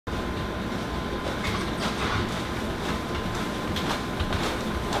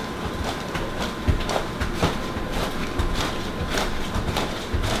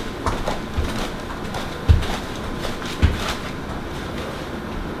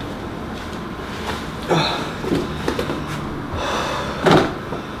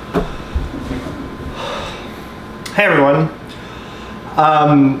Hey everyone.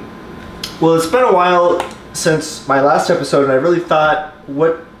 Well, it's been a while since my last episode, and I really thought,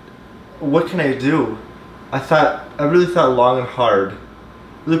 what can I do? I really thought long and hard.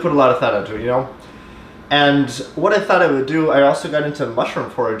 Really put a lot of thought into it, you know? And what I thought I would do, I also got into mushroom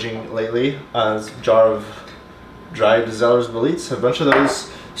foraging lately. A jar of dried Zeller's Malts, a bunch of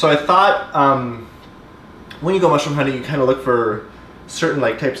those. So I thought, when you go mushroom hunting, you kind of look for certain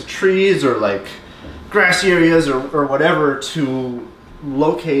types of trees or grassy areas or whatever to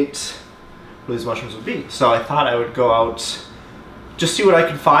locate where these mushrooms would be. So I thought I would go out, just see what I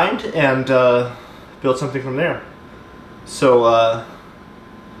could find, and build something from there. So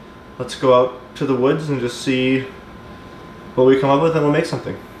let's go out to the woods and just see what we come up with, and we'll make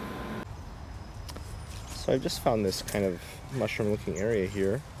something. So I've just found this kind of mushroom looking area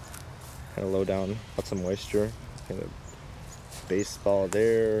here, kind of low down, got some moisture, kind of baseball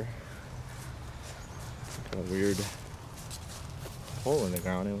there, kind of weird hole in the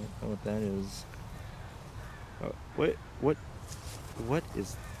ground. I don't know what that is. Oh, what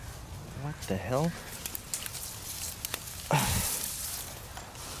the hell?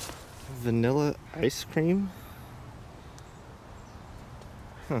 Vanilla ice cream?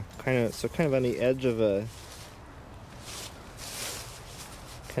 Huh, kind of on the edge of a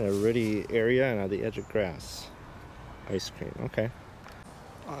kind of ruddy area and on the edge of grass. Ice cream, okay.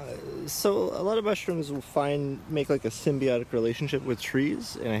 So a lot of mushrooms will make like a symbiotic relationship with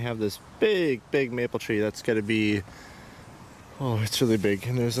trees, and I have this big maple tree that's got to be, oh, it's really big,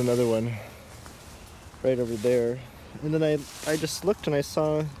 and there's another one right over there. And then I just looked and I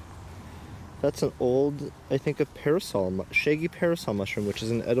saw that's an old, I think, shaggy parasol mushroom, which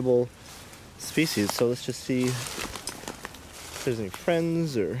is an edible species. So let's just see if there's any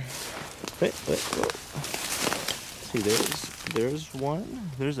friends or wait. See, there's one.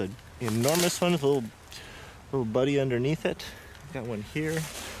 There's an enormous one with a little buddy underneath it. Got one here.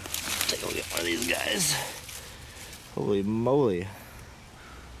 Take a look at one of these guys. Holy moly.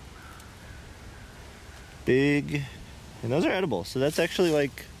 Big. And those are edible, so that's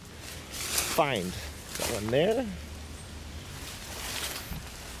actually fine. Got one there.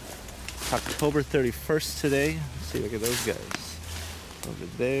 October 31st today. Let's see, look at those guys. Over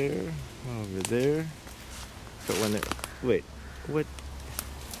there. Got one there. Wait, what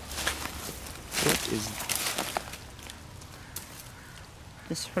is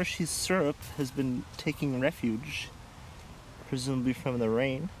this? Hershey's syrup has been taking refuge, presumably from the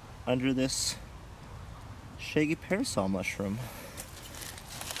rain, under this shaggy parasol mushroom.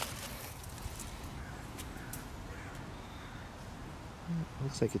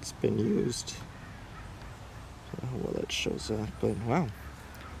 Looks like it's been used. I don't know how well that shows up, but wow.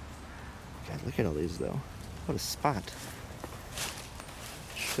 God, look at all these though. What a spot.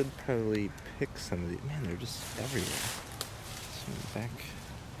 Should probably pick some of these. Man, they're just everywhere. So back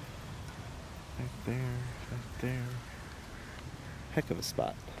there. Heck of a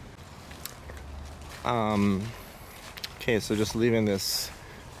spot. Okay, so just leaving this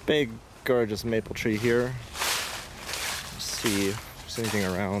big, gorgeous maple tree here. Let's see if there's anything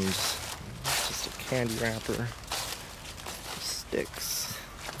around. It's just a candy wrapper. Sticks.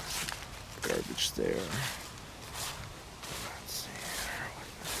 Garbage there.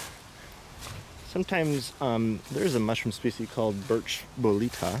 Sometimes there's a mushroom species called birch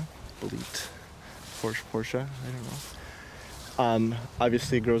bolete, Porsche, I don't know.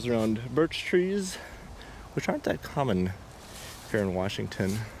 Obviously it grows around birch trees, which aren't that common here in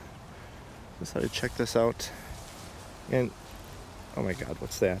Washington. Just thought I'd check this out. And oh my God,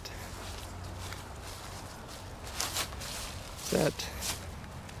 what's that? Is that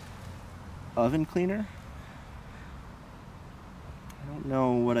oven cleaner? I don't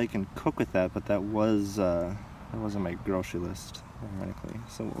know what I can cook with that, but that was on my grocery list, ironically.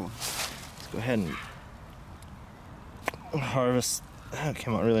 So let's go ahead and harvest. That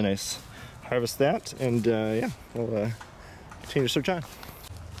came out really nice. Harvest that, and yeah, we'll continue to search on.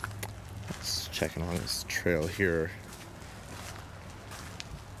 Let's check along this trail here.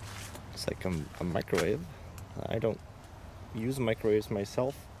 It's like a microwave. I don't use microwaves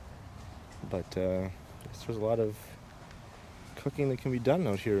myself, but I guess there's a lot of cooking that can be done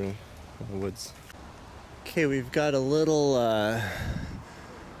out here in the woods. Okay, we've got a little,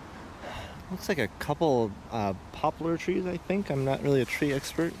 looks like a couple poplar trees, I think. I'm not really a tree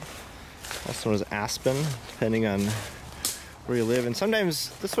expert. Also known as aspen, depending on where you live. And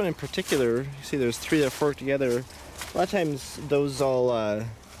sometimes, this one in particular, you see there's three that fork together. A lot of times those all,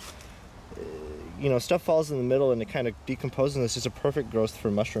 stuff falls in the middle and it kind of decomposes, and it's just a perfect growth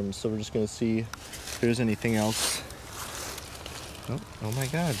for mushrooms. So we're just going to see if there's anything else. Oh my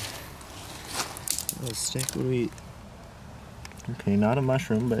God. A little stick. What do we Okay, not a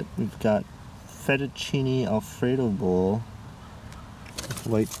mushroom, but we've got fettuccine alfredo bowl with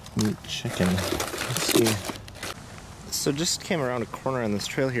white meat chicken. Let's see. So just came around a corner on this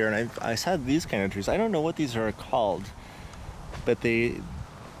trail here, and I saw these kind of trees. I don't know what these are called, but they,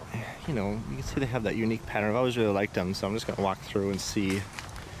 you know, you can see they have that unique pattern. I've always really liked them, so I'm just gonna walk through and see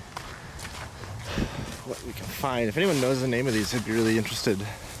what we can find. If anyone knows the name of these, I'd be really interested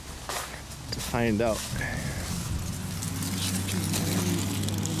to find out.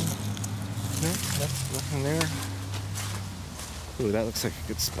 No, nothing there. Ooh, that looks like a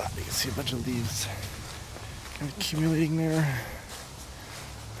good spot. You can see a bunch of leaves kind of accumulating there.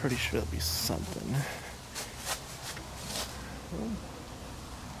 Pretty sure that'll be something. Oh,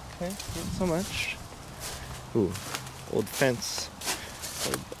 okay, not so much. Ooh, old fence.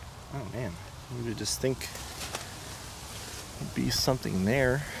 Oh man, you would just think there'd be something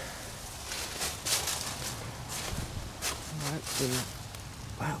there.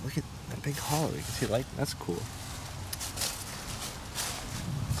 Wow, look at that big hollow. You can see light. That's cool.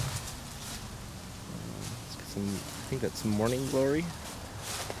 Let's get some, I think that's morning glory.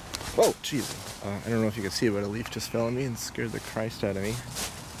 Whoa, jeez. I don't know if you can see it, but a leaf just fell on me and scared the Christ out of me.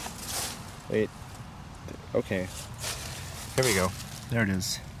 Wait. Okay. Here we go. There it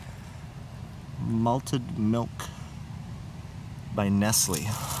is. Malted milk by Nestle.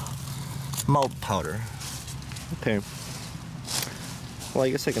 Malt powder. Okay. Well, I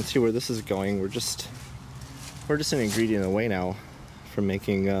guess I can see where this is going. We're just an ingredient away now from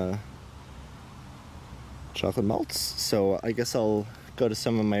making chocolate malts. So I guess I'll go to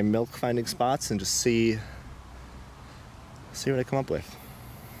some of my milk finding spots and just see what I come up with.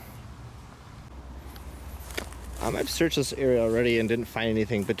 I've searched this area already and didn't find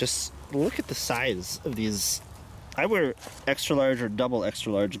anything, but just look at the size of these. I wear extra large or double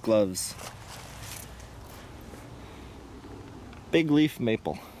extra large gloves. Big leaf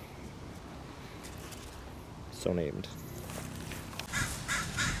maple. So named.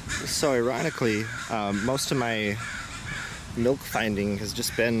 So ironically, most of my milk finding has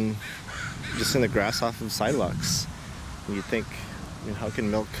just been just in the grass off of sidewalks. And you'd think, I mean, how can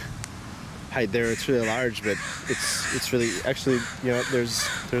milk hide there? It's really large, but it's really, actually, you know, there's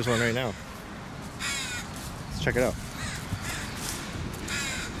one right now. Let's check it out.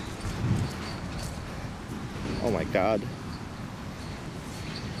 Oh my God.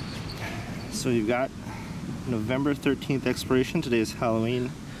 So you've got November 13th expiration. Today is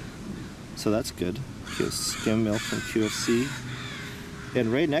Halloween, so that's good. Skim milk from QFC.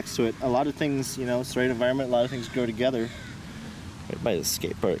 And right next to it, a lot of things, you know, it's the right environment, a lot of things grow together. Right by the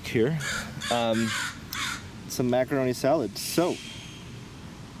skate park here. Some macaroni salad. So,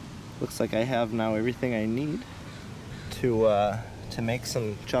 looks like I have now everything I need to make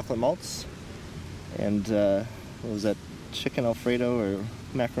some chocolate malts. And what was that? Chicken Alfredo or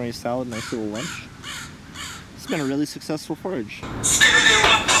macaroni salad, nice little lunch. It's been a really successful forage.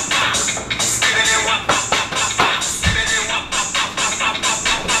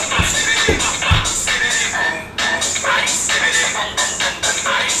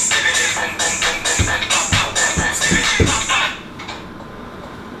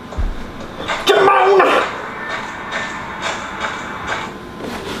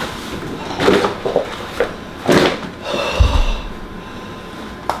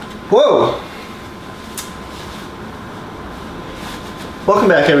 Whoa! Welcome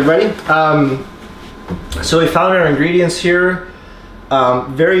back, everybody. So we found our ingredients here.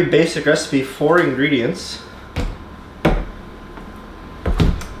 Very basic recipe, 4 ingredients.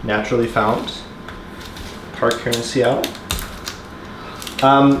 Naturally found. Park here in Seattle.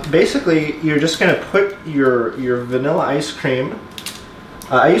 Basically, you're just gonna put your vanilla ice cream.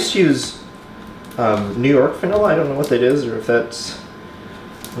 I used to use New York vanilla. I don't know what that is, or if that's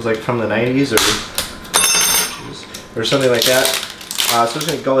was like from the 90s or something like that. So I'm just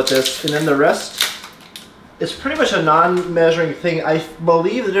gonna go with this, and then the rest, it's pretty much a non-measuring thing. I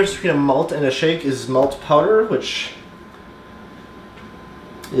believe the difference between a malt and a shake is malt powder, which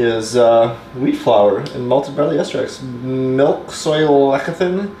is wheat flour and malted barley extracts, milk, soy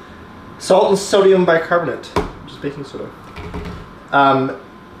lecithin, salt, and sodium bicarbonate, which is baking soda.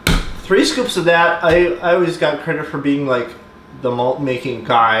 3 scoops of that. I always got credit for being like the malt making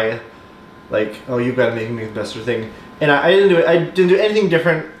guy, like, oh, you've got to make me the best thing. And I didn't do it. I didn't do anything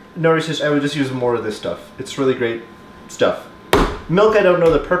different. No research. I would just use more of this stuff. It's really great stuff. Milk, I don't know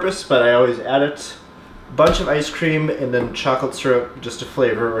the purpose, but I always add it. Bunch of ice cream and then chocolate syrup just to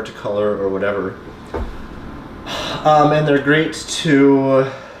flavor or to color or whatever. And they're great to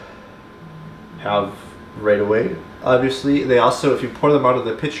have right away. Obviously, they also, if you pour them out of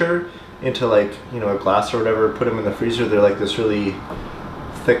the pitcher, into like, you know, a glass or whatever, put them in the freezer, they're like this really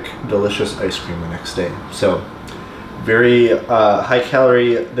thick, delicious ice cream the next day. So very high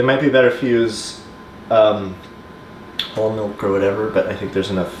calorie. They might be better if you use whole milk or whatever, but I think there's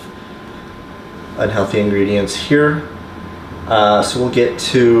enough unhealthy ingredients here. So we'll get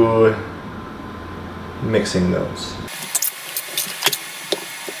to mixing those.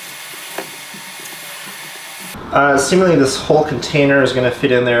 Seemingly this whole container is going to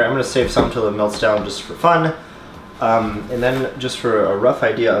fit in there. I'm going to save some till it melts down just for fun. And then just for a rough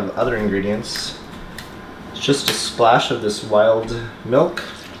idea of other ingredients, just a splash of this wild milk.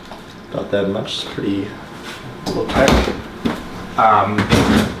 About that much, it's pretty low tech.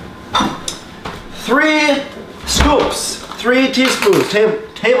 3 scoops, 3 teaspoons,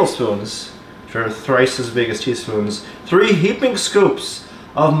 tablespoons, which are thrice as big as teaspoons. 3 heaping scoops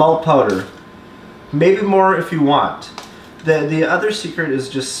of malt powder. Maybe more if you want. The other secret is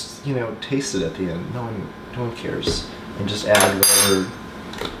just, you know, taste it at the end. No one cares. And just add whatever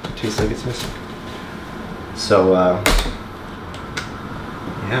tastes like it's missing. So,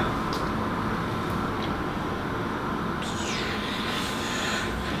 yeah.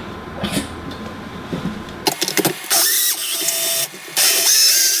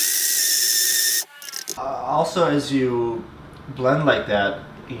 Also, as you blend like that,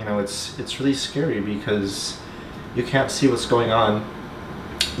 you know, it's really scary because you can't see what's going on.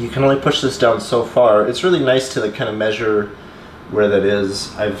 You can only push this down so far. It's really nice to like kind of measure where that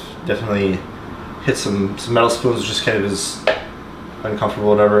is. I've definitely hit some metal spoons, which just kind of is uncomfortable,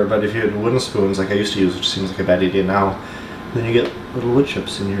 whatever. But if you had wooden spoons, like I used to use, which seems like a bad idea now, then you get little wood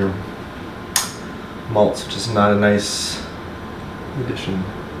chips in your malts, which is not a nice addition.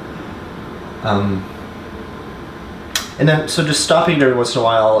 And then, so just stopping it every once in a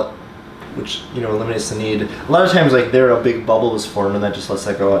while, which, you know, eliminates the need. A lot of times, like, there a big bubble is formed, and that just lets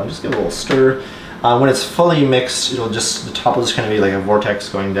that go out, and just give it a little stir. When it's fully mixed, it'll just, the top will just kind of be like a vortex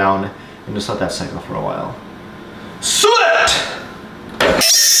going down, and just let that cycle for a while. Sweat!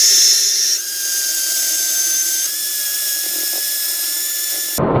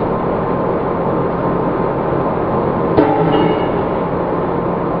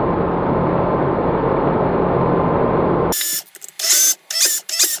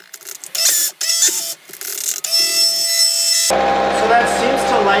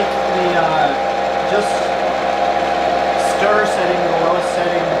 Like the just stir setting, the lowest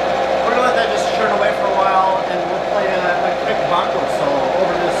setting. We're gonna let that just churn away for a while, and we'll play a quick bongo solo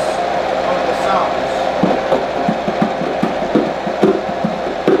over the sounds.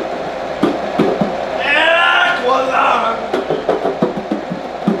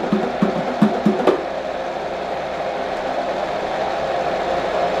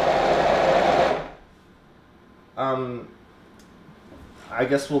 I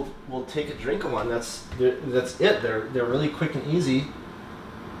guess we'll take a drink of one. That's it. They're really quick and easy.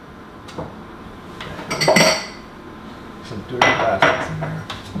 Some dirty glasses in there.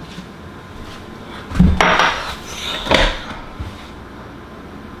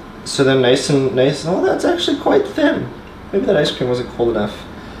 So they're nice. Oh, that's actually quite thin. Maybe that ice cream wasn't cold enough.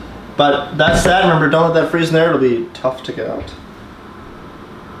 But that's that. Remember, don't let that freeze in there. It'll be tough to get out.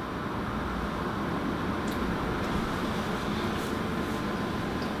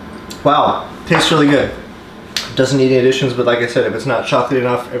 Wow, tastes really good. Doesn't need any additions, but like I said, if it's not chocolate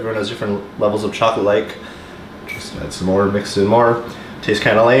enough, everyone has different levels of chocolate like. Just add some more, mix it in more. Tastes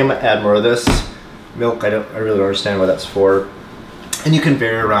kind of lame, add more of this. Milk, I really don't understand what that's for. And you can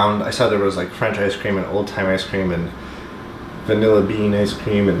vary around. I saw there was like French ice cream and old time ice cream and vanilla bean ice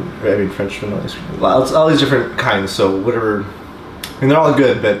cream and, I mean, French vanilla ice cream. All these different kinds, so whatever. I mean, they're all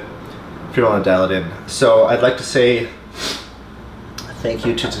good, but if you don't want to dial it in. So I'd like to say thank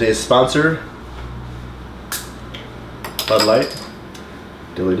you to today's sponsor, Bud Light.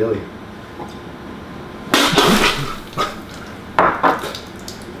 Dilly dilly.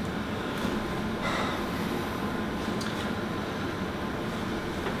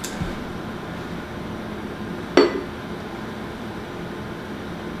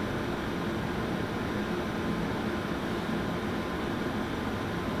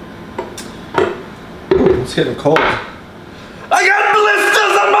 It's getting cold.